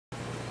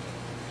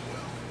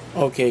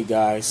Okay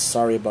guys,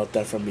 sorry about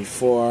that from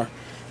before.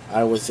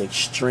 I was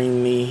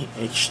extremely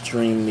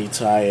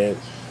tired.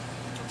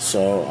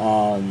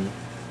 So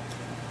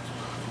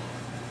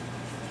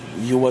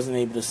you wasn't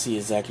able to see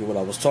exactly what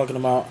I was talking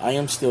about. I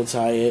am still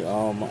tired.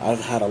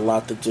 I've had a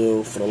lot to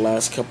do for the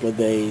last couple of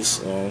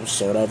days.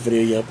 So that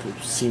video you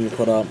see me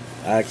put up,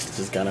 I actually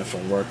just got it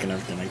from work and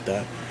everything like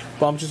that.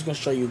 But I'm just gonna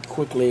show you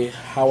quickly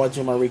how I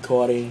do my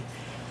recording,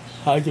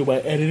 how I do my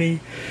editing,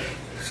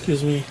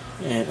 excuse me,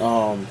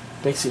 and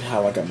basically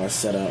how I got my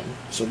setup.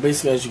 So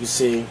basically, as you can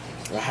see,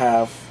 I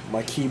have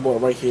my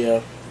keyboard right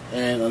here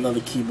and another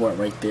keyboard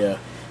right there.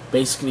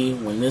 Basically,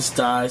 when this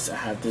dies, I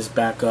have this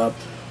backup,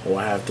 or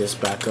I have this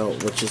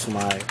backup, which is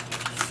my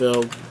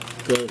feel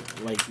good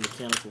like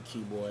mechanical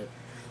keyboard.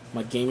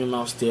 My gaming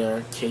mouse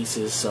there,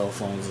 cases, cell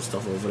phones and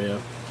stuff over there.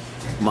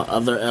 My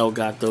other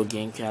Elgato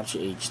Game Capture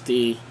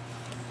HD,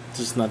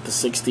 just not the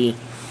 60.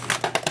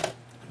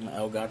 My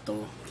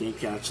Elgato Game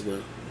Capture,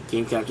 the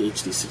Game Capture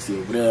HD 60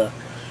 over there.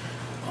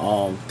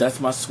 That's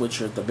my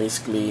switcher that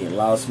basically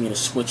allows me to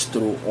switch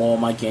through all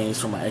my games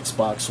from my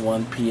Xbox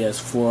One,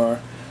 PS4,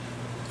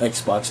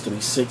 Xbox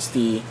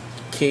 360,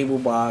 cable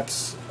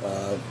box,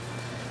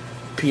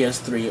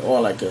 PS3,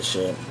 all that good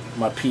shit.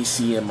 My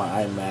PC and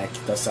my iMac.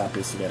 That's how I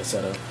basically got it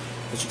set up.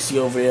 As you can see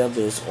over there,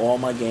 there's all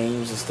my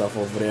games and stuff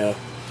over there.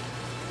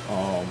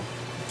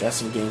 Got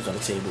some games on the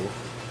table.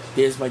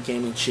 There's my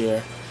gaming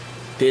chair.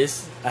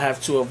 This, I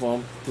have two of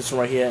them. This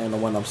one right here and the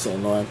one I'm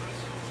sitting on.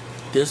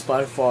 This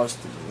by far is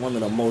one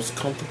of the most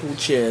comfortable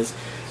chairs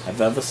I've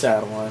ever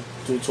sat on,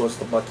 due towards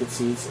the bucket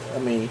seats. I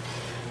mean,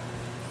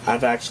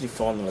 I've actually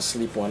fallen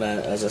asleep on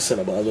that, as I said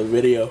in my other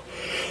video.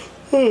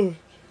 Here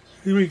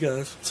we go.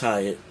 I'm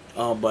tired.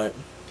 But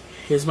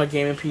here's my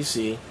gaming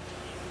PC.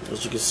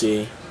 As you can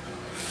see,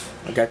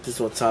 I got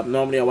this on top.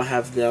 Normally I would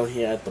have it down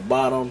here at the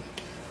bottom,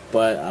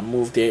 but I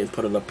moved it and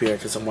put it up here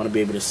because I want to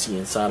be able to see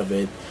inside of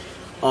it.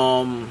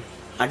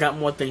 I got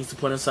more things to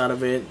put inside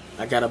of it.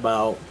 I got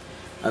about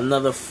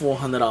another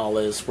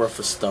 $400 worth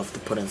of stuff to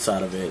put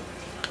inside of it.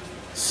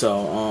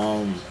 So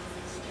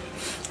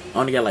I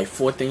only got like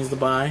 4 things to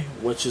buy,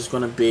 which is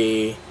gonna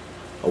be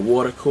a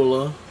water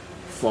cooler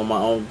for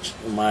my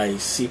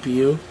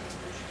CPU.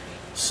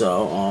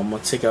 So I'm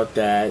gonna take out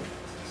that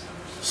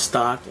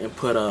stock and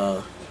put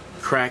a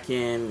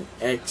Kraken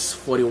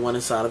X41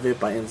 inside of it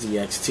by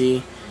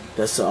NZXT.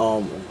 That's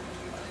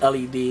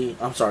LED,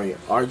 I'm sorry,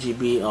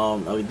 RGB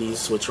LED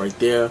switch right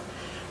there.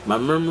 My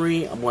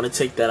memory, I'm going to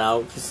take that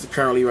out because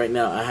currently right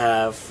now I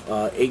have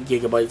 8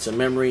 gigabytes of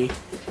memory.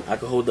 I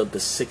can hold up to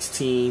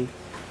 16.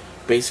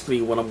 Basically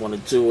what I'm going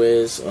to do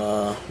is,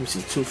 let me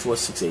see, 2, 4,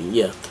 6, 8,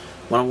 yeah.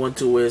 What I'm going to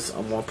do is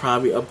I'm going to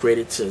probably upgrade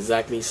it to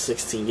exactly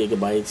 16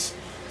 gigabytes.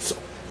 So,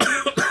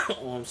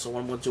 so what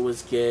I'm going to do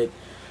is get,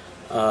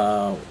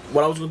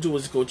 what I was going to do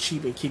is go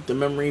cheap and keep the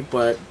memory,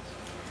 but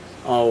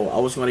I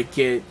was going to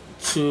get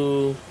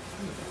two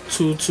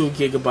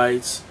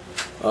gigabytes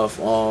of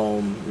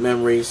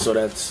memory, so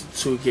that's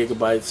 2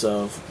 gigabytes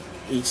of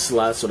each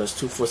slot, so that's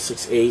 2, 4,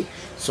 6, 8.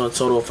 So in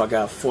total, if I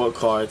got 4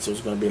 cards, it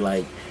was going to be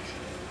like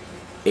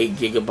 8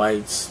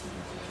 gigabytes,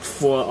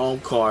 4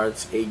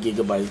 cards, 8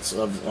 gigabytes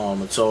of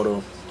in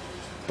total.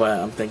 But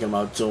I'm thinking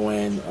about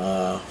doing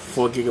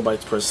 4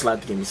 gigabytes per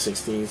slot to give me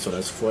 16, so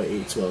that's 4,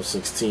 8, 12,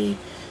 16.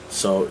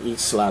 So each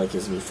slot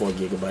gives me 4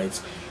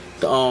 gigabytes.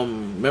 The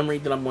memory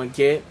that I'm going to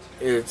get,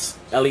 it's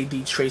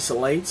LED tracer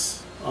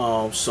lights.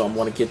 So I'm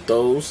going to get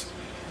those,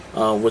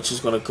 which is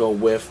going to go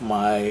with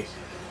my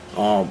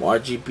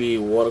RGB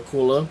water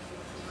cooler.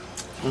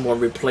 I'm going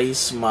to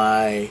replace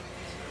my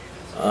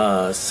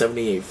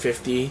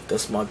 7850,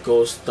 that's my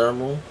Ghost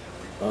Thermal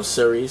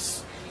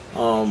series,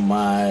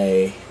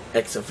 my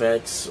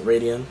XFX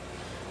Radiant,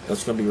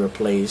 that's going to be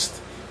replaced.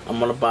 I'm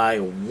going to buy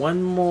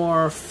one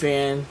more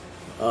fan,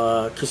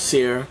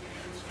 Corsair.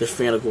 The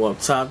fan will go up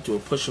top, do a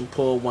push and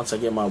pull once I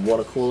get my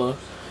water cooler.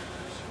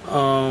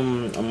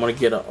 I'm gonna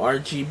get a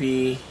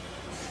RGB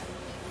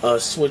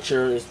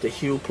switcher. It's the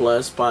Hue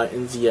Plus by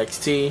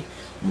NZXT. I'm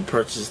gonna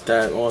purchase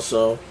that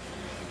also.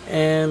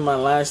 And my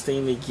last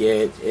thing to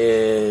get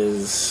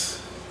is,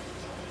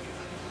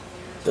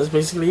 that's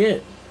basically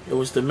it. It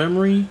was the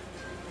memory,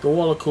 the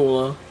water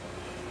cooler,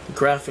 the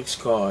graphics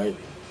card,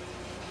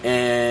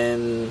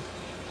 and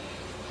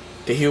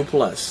the Hue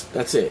Plus.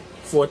 That's it.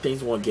 4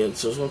 things I want to get.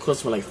 So it's gonna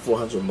cost me like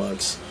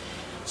 $400.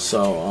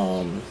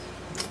 So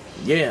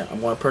yeah, I'm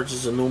going to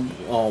purchase a new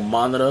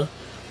monitor,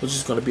 which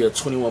is going to be a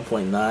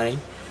 21.9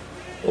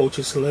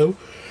 ultra slow.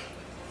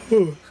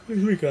 Oh,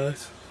 excuse me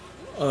guys.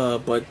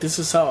 But this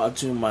is how I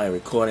do my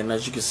recording.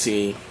 As you can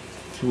see,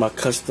 my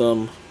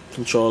custom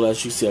controller.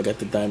 As you see, I got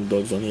the Diamond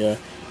Dogs on here.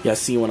 Y'all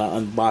see when I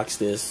unboxed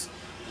this.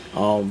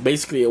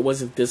 Basically, it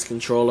wasn't this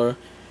controller.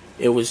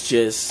 It was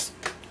just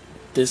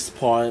this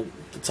part,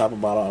 the top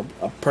and bottom.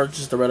 I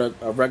purchased a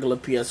regular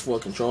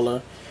PS4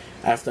 controller.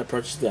 After I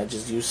purchased it, I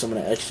just used some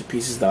of the extra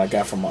pieces that I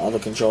got from my other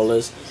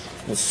controllers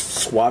and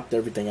swapped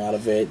everything out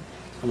of it.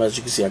 As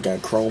you can see, I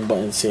got chrome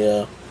buttons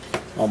here.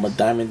 My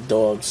Diamond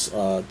Dogs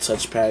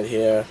touchpad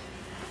here.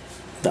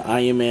 the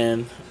Iron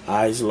Man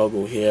eyes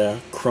logo here,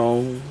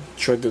 chrome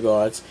trigger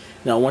guards.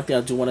 Now one thing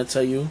I do want to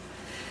tell you,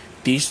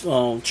 these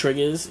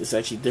triggers is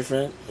actually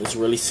different. It's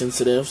really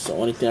sensitive, so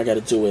only thing I got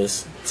to do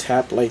is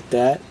tap like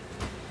that,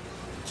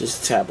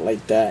 just tap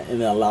like that,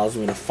 and it allows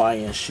me to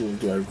fire and shoot and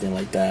do everything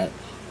like that.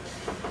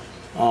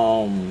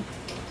 Oh,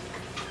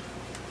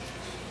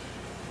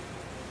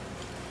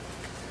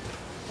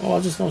 I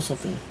just know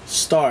something.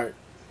 Start.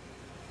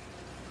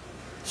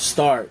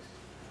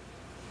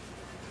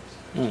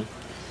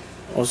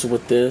 Also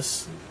with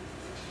this,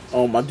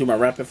 I do my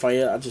rapid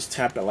fire. I just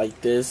tap it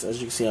like this. As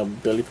you can see, I'm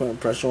barely putting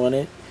pressure on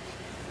it,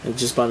 and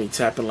just by me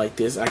tapping like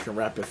this, I can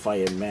rapid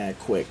fire mad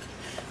quick.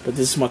 But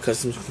this is my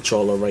custom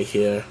controller right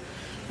here.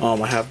 I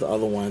have the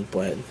other one,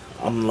 but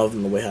I'm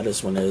loving the way how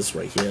this one is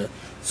right here.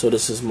 So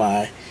this is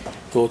my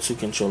go-to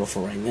controller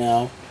for right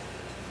now.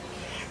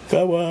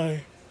 Got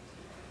my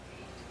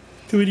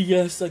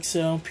 3DS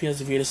XL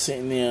PS Vita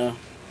sitting there.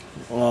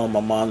 My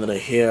monitor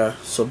here.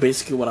 So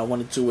basically what I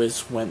want to do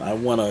is, when I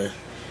want to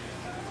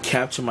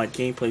capture my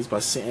gameplays by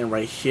sitting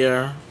right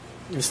here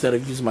instead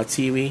of using my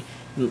TV.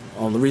 The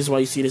reason why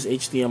you see this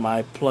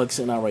HDMI plug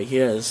sitting out right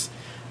here is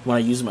when I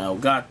use my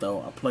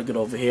Elgato, I plug it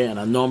over here, and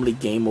I normally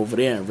game over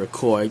there and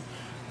record.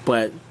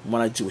 But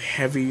when I do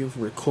heavy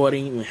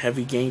recording and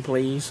heavy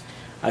gameplays,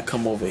 I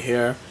come over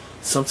here.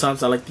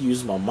 Sometimes I like to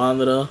use my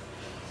monitor,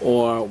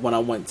 or when I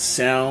want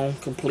sound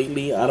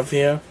completely out of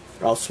here,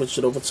 I'll switch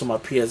it over to my my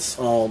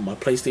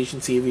PlayStation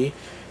TV.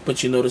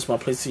 But you notice my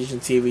PlayStation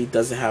TV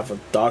doesn't have a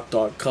dark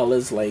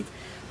colors like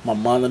my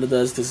monitor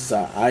does. This is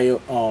an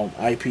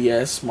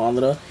IPS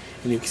monitor,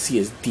 and you can see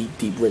it's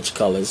deep rich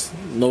colors.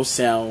 No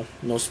sound,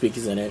 no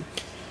speakers in it.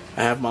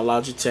 I have my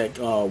Logitech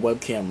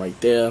webcam right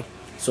there,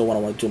 so when I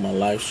want to do my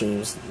live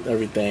streams,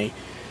 everything.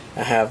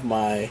 I have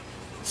my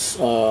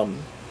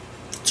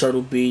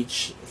Turtle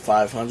Beach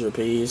 500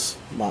 piece,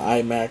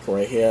 my iMac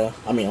right here.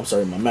 I'm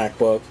sorry, my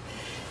MacBook,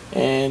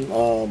 and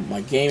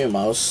my gaming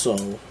mouse.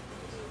 So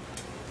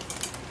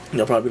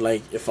you're probably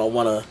like, if I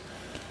want to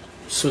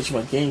switch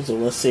my games, or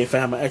let's say if I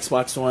have my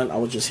Xbox on, I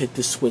would just hit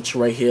this switch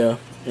right here,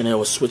 and it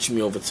will switch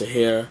me over to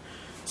here,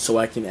 so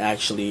I can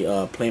actually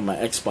play my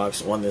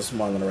Xbox on this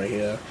monitor right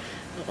here.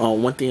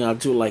 One thing I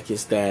do like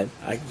is that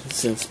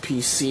since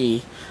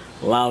PC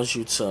allows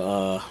you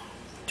to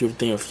do the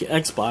thing with your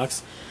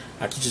Xbox,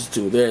 I can just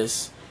do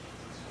this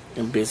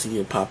and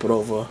basically pop it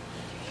over.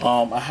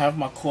 I have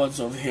my cords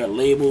over here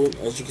labeled.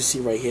 As you can see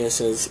right here, it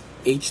says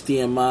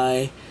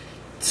HDMI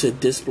to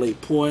display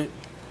port.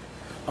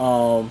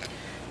 I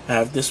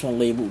have this one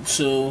labeled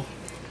too,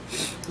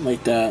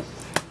 like that,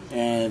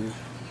 and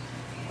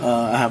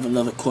I have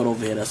another cord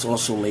over here that's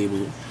also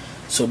labeled.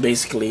 So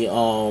basically,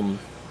 when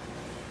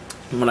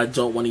I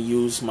don't want to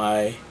use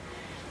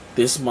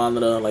this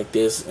monitor like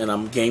this, and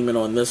I'm gaming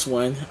on this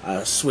one,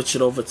 I switch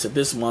it over to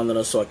this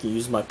monitor so I can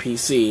use my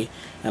PC,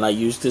 and I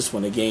use this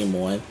one to game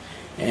on,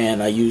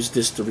 and I use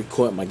this to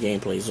record my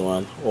gameplays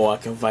on, or I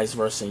can vice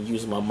versa and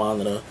use my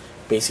monitor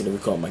basically to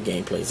record my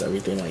gameplays,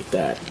 everything like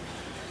that.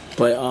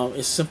 But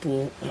it's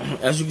simple.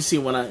 As you can see,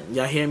 when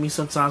y'all hear me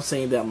sometimes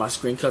saying that my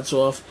screen cuts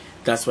off,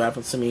 that's what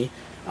happens to me.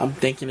 I'm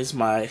thinking it's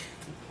my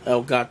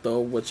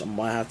Elgato, which I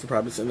might have to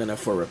probably send in there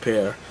for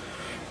repair.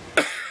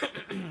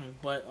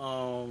 But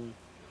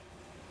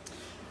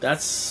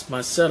that's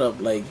my setup.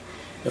 Like,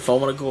 if I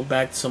want to go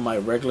back to my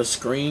regular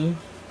screen,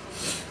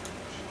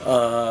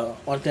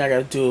 one thing I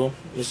gotta do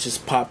is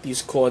just pop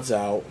these cords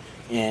out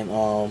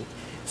and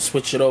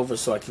switch it over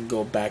so I can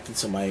go back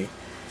into my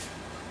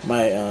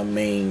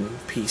main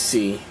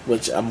PC,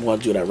 which I'm going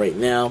to do that right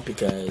now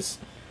because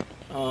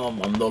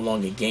I'm no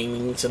longer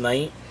gaming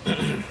tonight.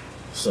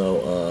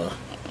 So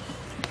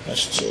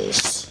let's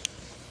just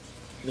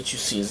let you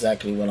see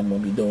exactly what I'm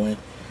going to be doing.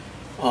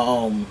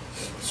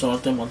 So one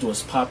thing I'm going to do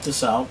is pop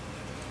this out,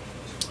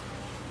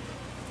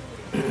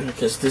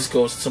 because this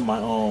goes to my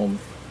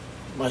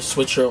my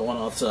switcher on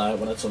the outside,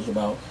 what I told you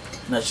about,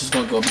 and that's just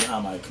going to go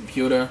behind my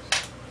computer.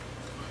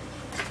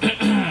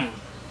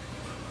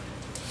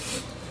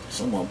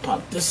 So I'm going to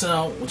pop this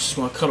out, which is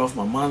going to cut off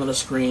my monitor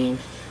screen,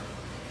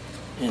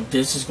 and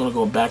this is going to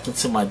go back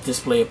into my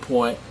display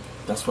port.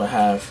 That's where I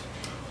have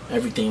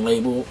everything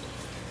labeled.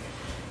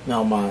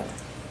 Now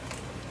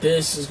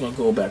this is going to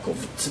go back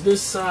over to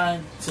this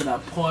side, to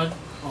that cord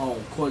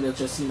that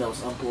you seen that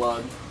was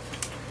unplugged.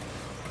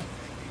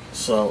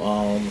 So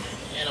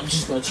and I'm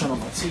just going to turn on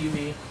my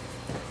TV.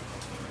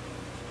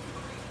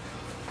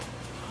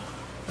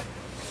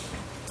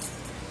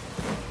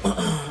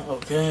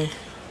 Okay.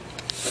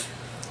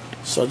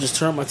 So I just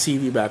turn my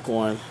TV back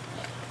on.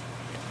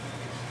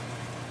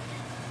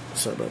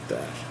 Sorry about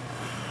that.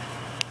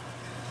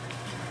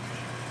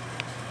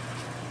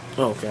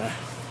 Okay.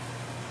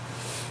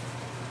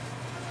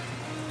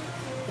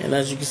 And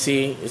as you can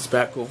see, it's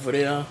back over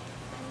there.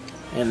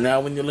 And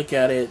now when you look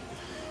at it,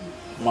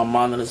 my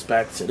monitor's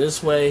back to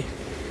this way.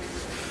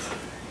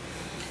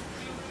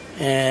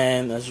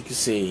 And as you can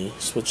see,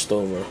 switched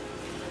over.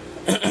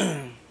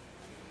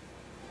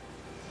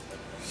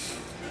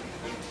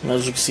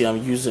 As you can see,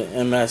 I'm using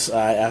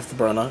MSI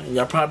Afterburner. And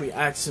y'all probably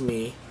asking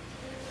me,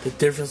 the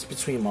difference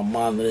between my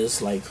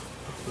monitors, like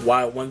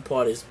why one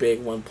part is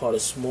big, one part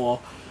is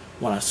small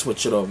when I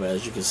switch it over.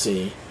 As you can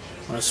see,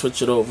 when I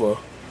switch it over,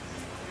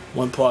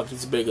 one part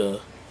gets bigger,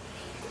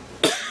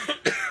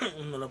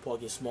 another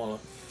part gets smaller.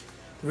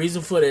 The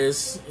reason for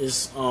this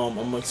is I'm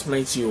gonna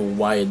explain to you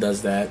why it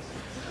does that.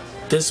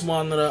 This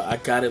monitor, I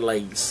got it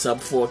like sub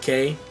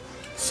 4K,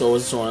 so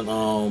it's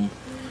on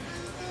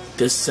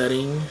this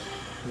setting.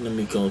 Let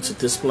me go to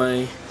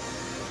display,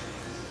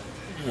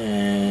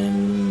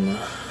 and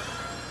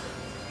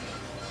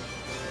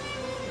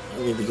I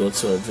need to go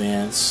to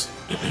advanced.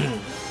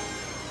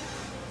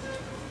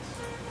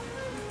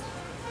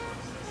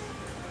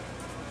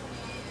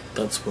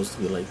 That's supposed to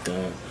be like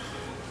that.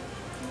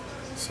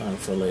 Sign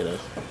for later.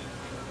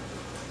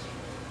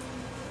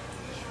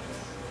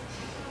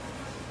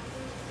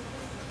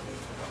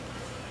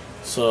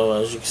 So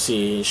as you can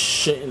see, it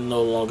shouldn't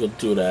no longer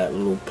do that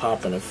little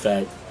popping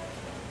effect.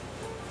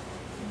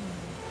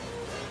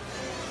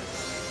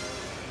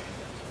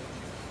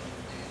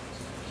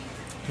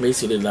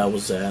 Basically, that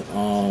was that.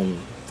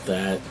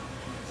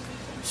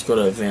 Let's go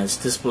to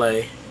advanced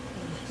display,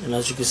 and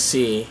as you can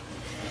see,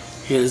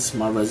 here's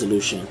my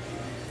resolution.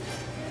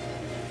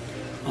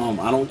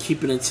 I don't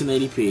keep it in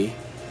 1080p.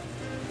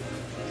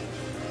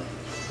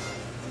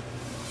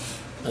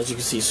 As you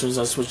can see, as soon as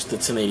I switch to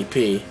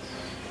 1080p,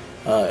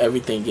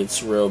 everything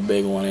gets real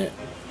big on it.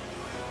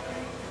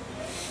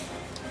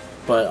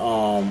 But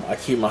I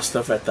keep my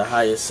stuff at the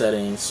highest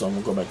settings, so I'm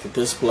gonna go back to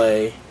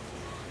display,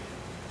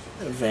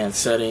 advanced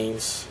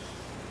settings,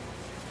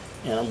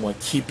 and I'm gonna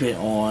keep it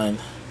on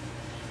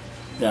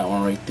that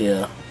one right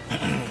there.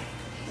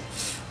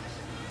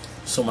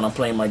 So when I'm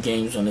playing my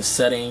games on the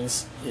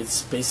settings,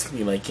 it's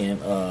basically like in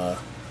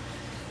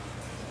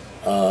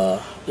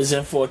it's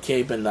in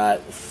 4K but not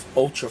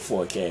ultra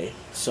 4K.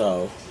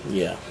 So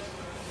yeah.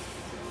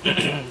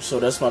 So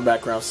that's my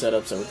background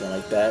setups, everything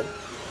like that.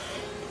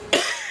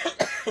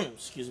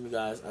 Excuse me,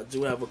 guys. I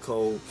do have a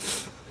cold.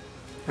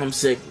 I'm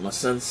sick. My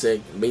son's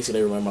sick. Basically,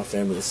 everyone in my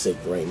family is sick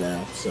right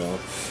now. So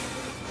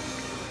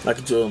I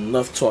can do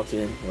enough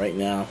talking right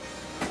now,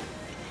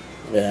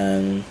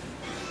 and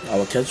I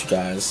will catch you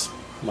guys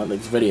in my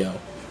next video.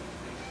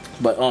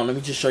 But let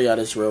me just show y'all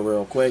this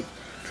real quick.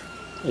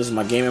 This is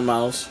my gaming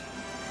mouse.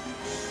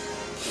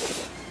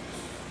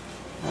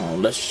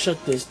 Let's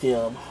shut this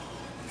damn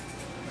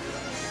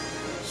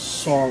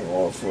song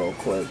off real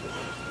quick.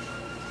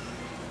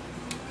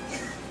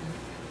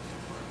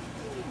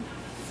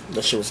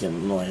 That shit was getting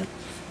annoying.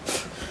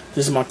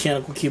 This is my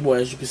mechanical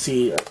keyboard. As you can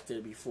see, I did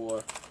it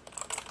before.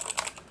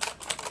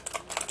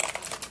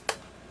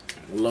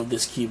 I love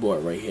this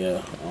keyboard right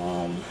here.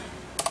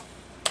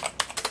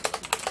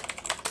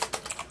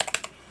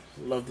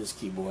 Love this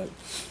keyboard.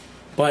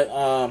 But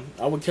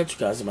I will catch you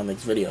guys in my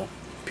next video.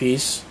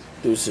 Peace.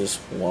 Deuces.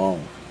 Wow.